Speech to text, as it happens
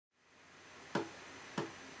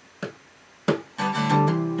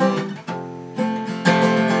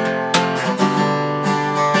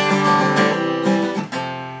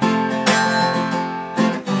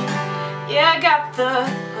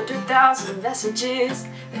1,000 messages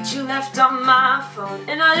that you left on my phone.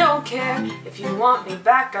 And I don't care if you want me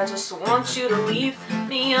back, I just want you to leave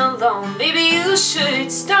me alone. Maybe you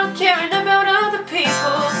should stop caring about other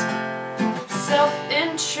people's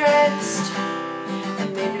self-interest,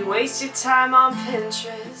 and maybe waste your time on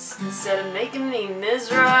Pinterest instead of making me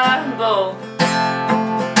miserable.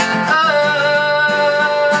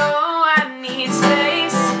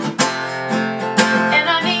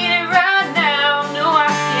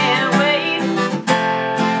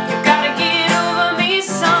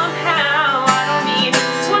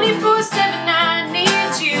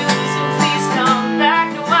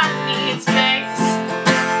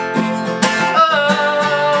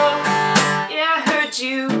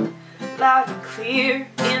 Loud and clear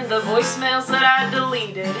in the voicemails that I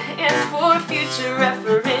deleted. And for future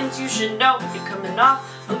reference, you should know you're coming off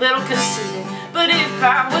a little conceited. But if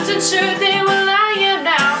I wasn't sure then, well, I am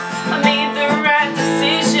now. I made the right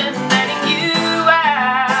decision letting you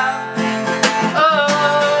out.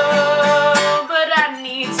 Oh, but I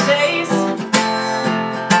need space,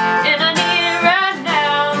 and I need it right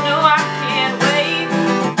now. No, I can't wait.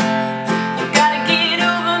 You gotta get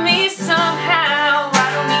over me somehow. I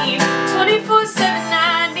don't need 24/7,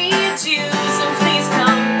 I need you, so please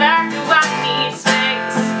come back. No, I need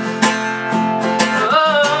space.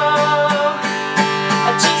 Oh,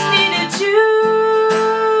 I just needed you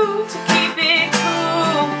to keep it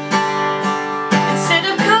cool. Instead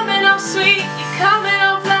of coming off sweet, you're coming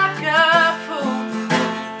off like a fool.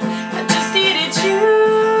 I just needed you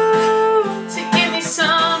to give me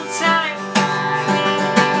some time.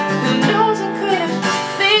 Who knows, I could have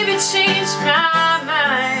maybe changed my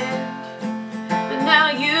mind. Now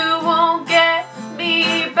you won't get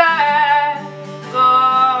me back,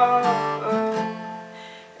 oh,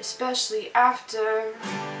 especially after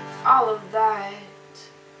all of that.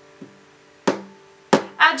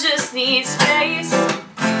 I just need space,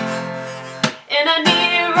 and I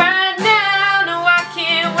need it right now. No, I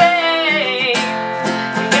can't wait.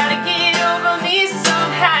 You gotta get over me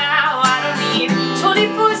somehow. I don't need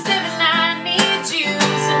 24/7, I need you,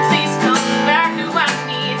 so please come back. No, I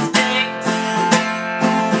need space.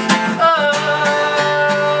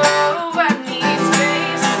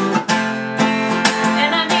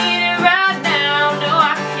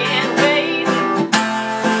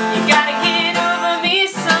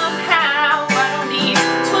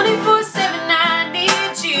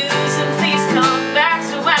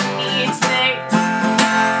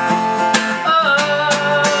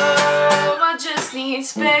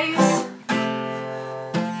 Space.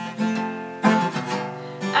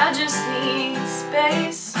 I just need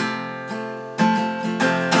space.